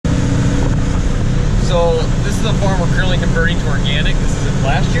the farm we're currently converting to organic. This is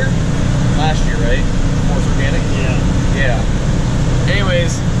last year? Last year, right? Before it's organic? Yeah.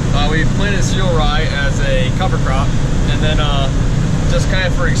 Anyways, we planted cereal rye as a cover crop, and then just kind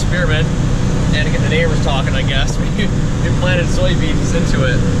of for experiment and to get the neighbors talking, I guess, we planted soybeans into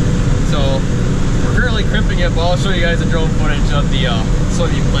it. So we're currently crimping it, but I'll show you guys the drone footage of the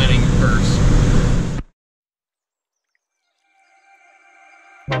soybean planting first.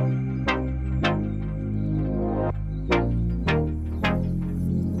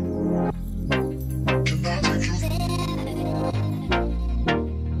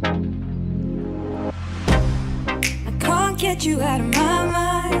 Get you out of my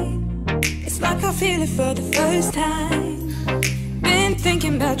mind. It's like I feel it for the first time. Been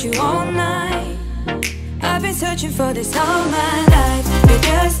thinking about you all night. I've been searching for this all my life. You're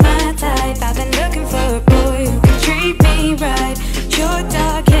just my type. I've been looking for a boy who can treat me right. Your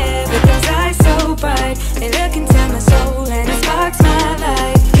dark hair with those eyes so bright. They look into my soul and it sparks my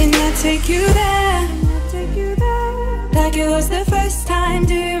life. Can I take you there? Like it was the first time,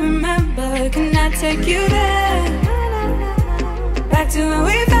 do you remember? Can I take you there? Back to when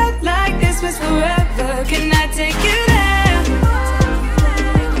we felt like this was forever. Can I take you there?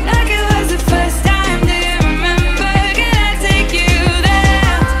 Like it was the first time, do you remember? Can I take you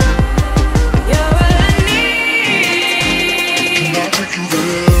there? You're all I need. Can I take you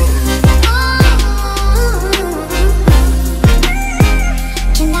there?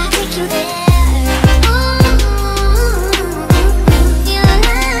 Can I take you there?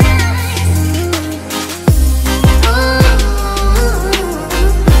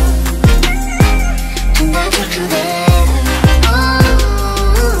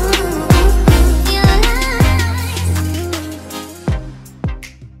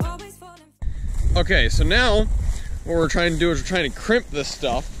 Okay, so now what we're trying to do is we're trying to crimp this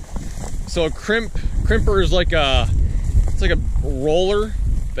stuff. So a crimper is like it's like a roller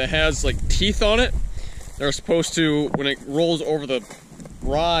that has like teeth on it. They're supposed to, when it rolls over the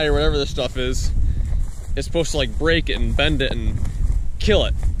rye or whatever this stuff is, it's supposed to like break it and bend it and kill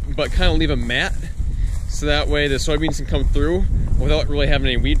it, but kind of leave a mat so that way the soybeans can come through without really having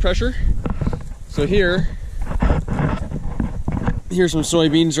any weed pressure. So here's some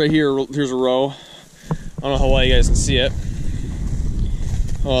soybeans right here. Here's a row. I don't know how well you guys can see it.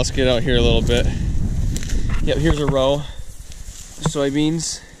 Well, let's get out here a little bit. Yep, here's a row of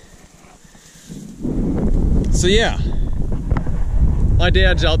soybeans. So yeah, my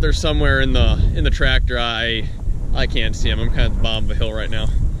dad's out there somewhere in the tractor. I can't see him. I'm kind of at the bottom of a hill right now.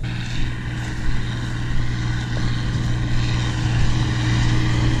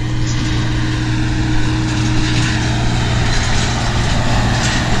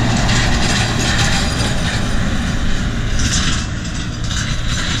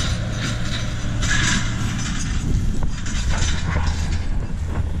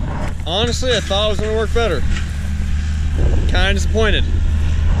 Honestly, I thought it was going to work better. Kind of disappointed.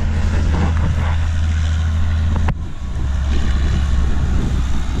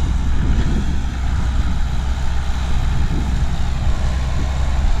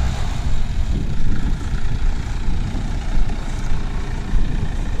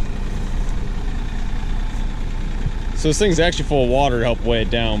 So this thing's actually full of water to help weigh it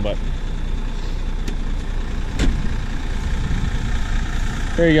down, but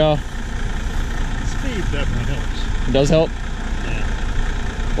there you go. Speed definitely helps. It does help?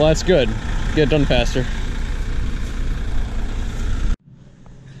 Yeah. Well, that's good. Get it done faster.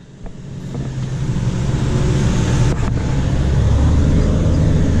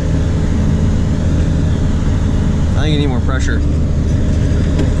 I think you need more pressure. You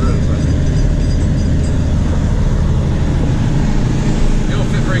don't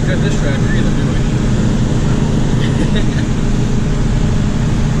fit very good in this tractor either, do we?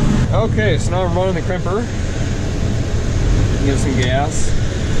 Okay, so now we're running the crimper. Give some gas.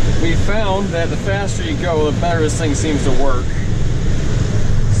 We found that the faster you go, the better this thing seems to work.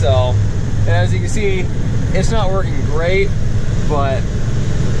 So, as you can see, it's not working great, but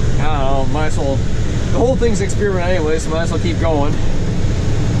I don't know, might as well. The whole thing's an experiment anyway, so might as well keep going.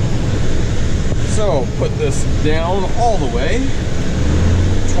 So, put this down all the way.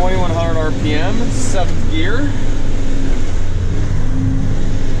 2100 RPM, 7th gear.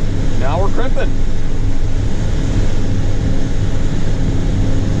 Now we're crimping.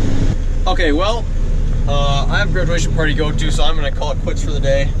 Okay, well, I have a graduation party to go to, so I'm gonna call it quits for the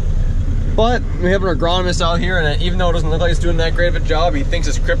day. But we have an agronomist out here, and even though it doesn't look like he's doing that great of a job, he thinks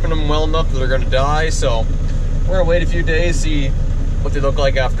it's crimping them well enough that they're gonna die. So we're gonna wait a few days, see what they look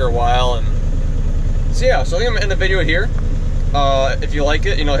like after a while. And so yeah, so I think I'm gonna end the video here. If you like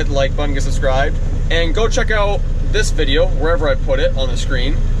it, hit the like button, get subscribed, And go check out this video, wherever I put it on the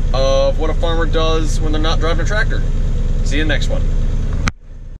screen, of what a farmer does when they're not driving a tractor. See you in the next one.